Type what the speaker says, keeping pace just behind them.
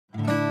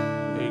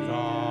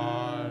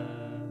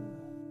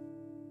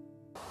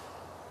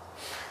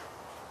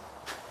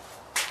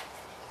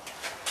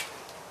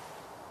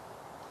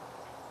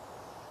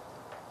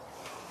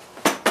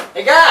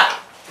Hey, guy!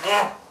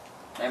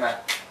 Hey, man.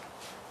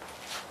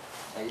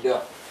 How you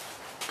doing?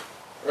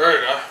 There you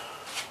go.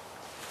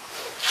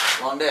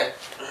 Long day.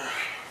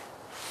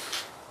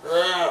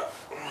 Yeah,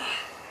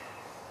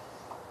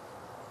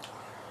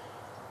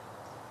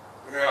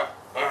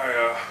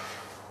 I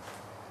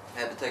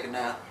Had to take a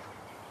nap.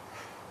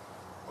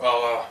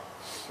 well,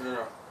 you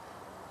know,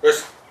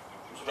 it's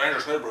a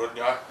dangerous neighborhood,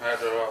 guy. I had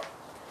to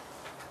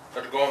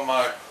go on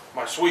my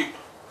sweep,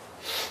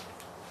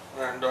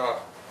 and I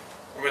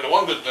mean, the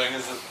one good thing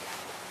is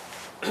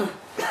that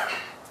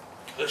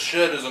this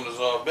shed isn't as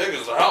big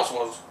as the house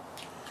was.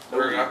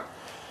 There you go.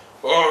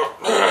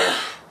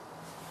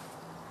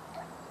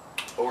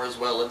 Or as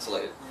well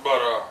insulated. But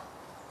I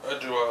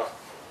had to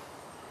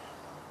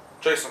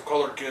chase some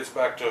colored kids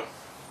back to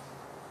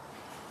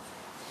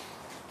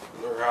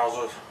their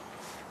houses.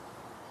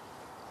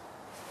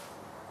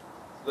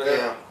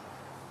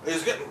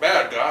 It's getting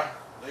bad, guy.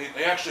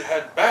 They actually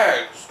had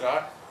bags,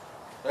 guy.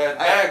 They had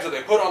bags that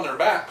they put on their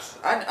backs.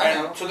 I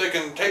know. So they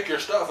can take your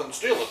stuff and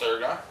steal it there,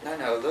 guy. I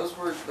know. Those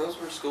were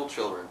school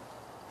children.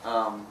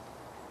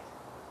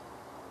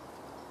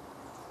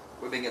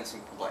 We've been getting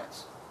some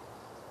complaints.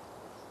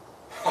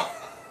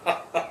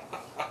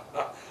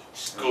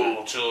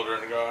 School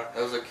children, guy.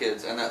 Those are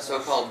kids, and that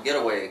so-called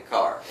getaway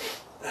car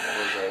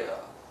was a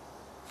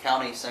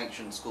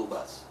county-sanctioned school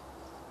bus.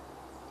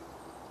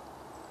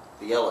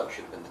 The yellow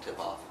should have been the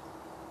tip-off.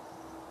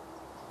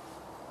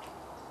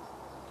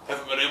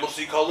 Haven't been able to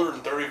see color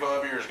in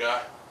 35 years,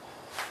 guy.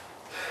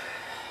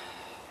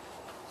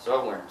 So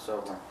I've learned.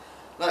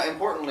 Now,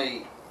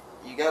 importantly,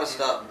 you got to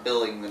stop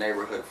billing the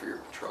neighborhood for your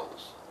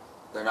patrols.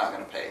 They're not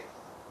going to pay.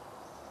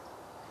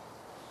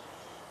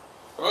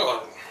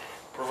 Well,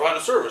 provide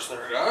a service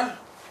there, guy.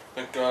 I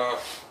think,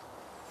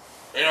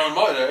 in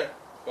my day,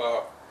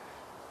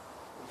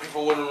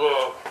 people would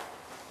have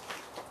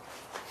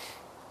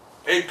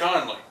paid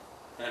kindly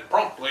and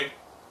promptly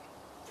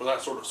for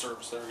that sort of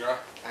service there, guy.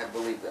 I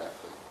believe that,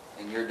 but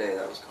in your day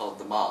that was called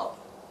the mob,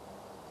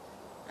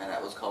 and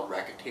that was called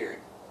racketeering.